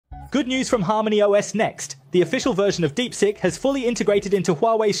Good news from HarmonyOS Next. The official version of DeepSeek has fully integrated into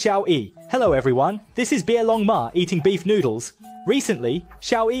HUAWEI Xiaoyi. Hello everyone, this is Beer Long Ma eating beef noodles. Recently,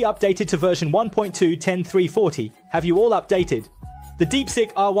 Xiaoyi updated to version 1.2.10.340. Have you all updated? The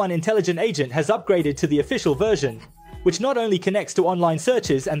DeepSeek-R1 intelligent agent has upgraded to the official version, which not only connects to online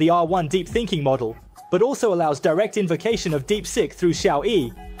searches and the R1 deep thinking model, but also allows direct invocation of DeepSeek through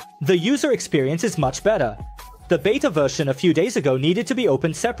Xiaoyi. The user experience is much better. The beta version a few days ago needed to be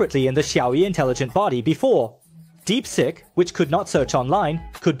opened separately in the Xiaoyi intelligent body before DeepSeek, which could not search online,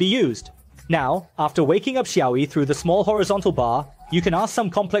 could be used. Now, after waking up Xiaoyi through the small horizontal bar, you can ask some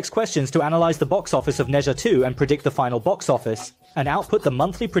complex questions to analyze the box office of Neja 2 and predict the final box office, and output the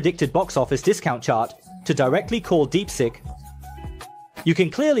monthly predicted box office discount chart to directly call DeepSeek. You can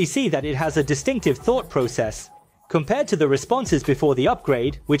clearly see that it has a distinctive thought process. Compared to the responses before the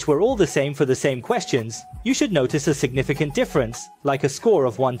upgrade, which were all the same for the same questions, you should notice a significant difference, like a score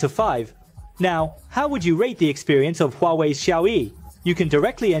of 1 to 5. Now, how would you rate the experience of HUAWEI Xiaoyi? You can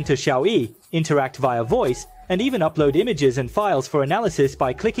directly enter Xiaoyi, interact via voice, and even upload images and files for analysis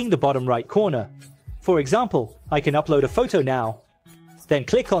by clicking the bottom right corner. For example, I can upload a photo now. Then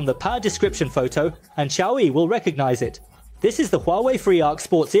click on the power description photo, and Xiaoyi will recognize it. This is the HUAWEI FreeArc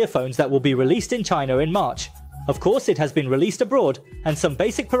Sports earphones that will be released in China in March. Of course, it has been released abroad, and some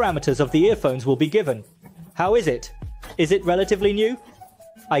basic parameters of the earphones will be given. How is it? Is it relatively new?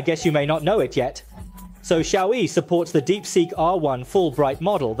 I guess you may not know it yet. So Xiaoyi supports the DeepSeek-R1 full bright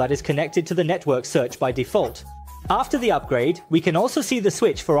model that is connected to the network search by default. After the upgrade, we can also see the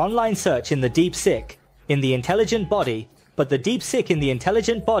switch for online search in the DeepSeek in the intelligent body, but the DeepSeek in the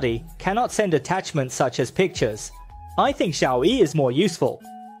intelligent body cannot send attachments such as pictures. I think Xiaoyi is more useful.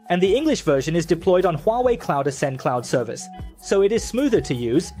 And the English version is deployed on Huawei Cloud Ascend cloud service, so it is smoother to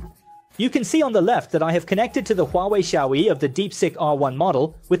use. You can see on the left that I have connected to the HUAWEI Xiaoyi of the DeepSeek-R1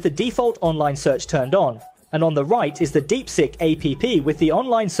 model with the default online search turned on, and on the right is the DeepSeek app with the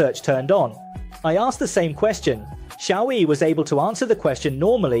online search turned on. I asked the same question. Xiaoyi was able to answer the question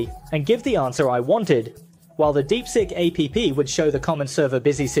normally and give the answer I wanted, while the DeepSeek app would show the common server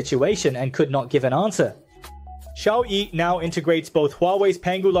busy situation and could not give an answer. Xiaoyi now integrates both Huawei's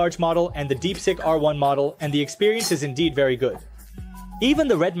Pangu large model and the DeepSeek-R1 model, and the experience is indeed very good. Even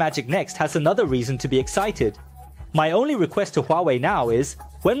the Red Magic Next has another reason to be excited. My only request to Huawei now is,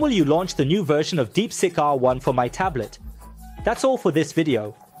 when will you launch the new version of DeepSeek-R1 for my tablet? That's all for this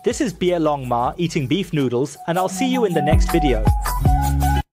video. This is Beer Long Ma eating beef noodles, and I'll see you in the next video.